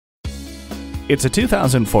It's a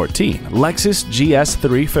 2014 Lexus GS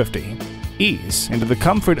 350. Ease into the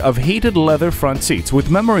comfort of heated leather front seats with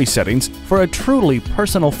memory settings for a truly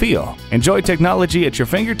personal feel. Enjoy technology at your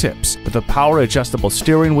fingertips with a power-adjustable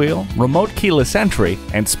steering wheel, remote keyless entry,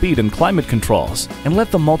 and speed and climate controls. And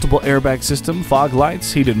let the multiple airbag system, fog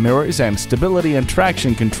lights, heated mirrors, and stability and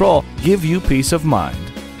traction control give you peace of mind.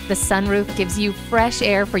 The sunroof gives you fresh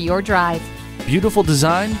air for your drive. Beautiful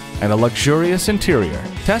design and a luxurious interior.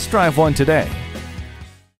 Test drive one today.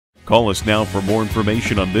 Call us now for more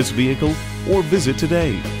information on this vehicle or visit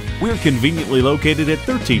today. We're conveniently located at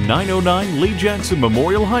 13909 Lee Jackson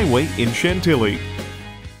Memorial Highway in Chantilly.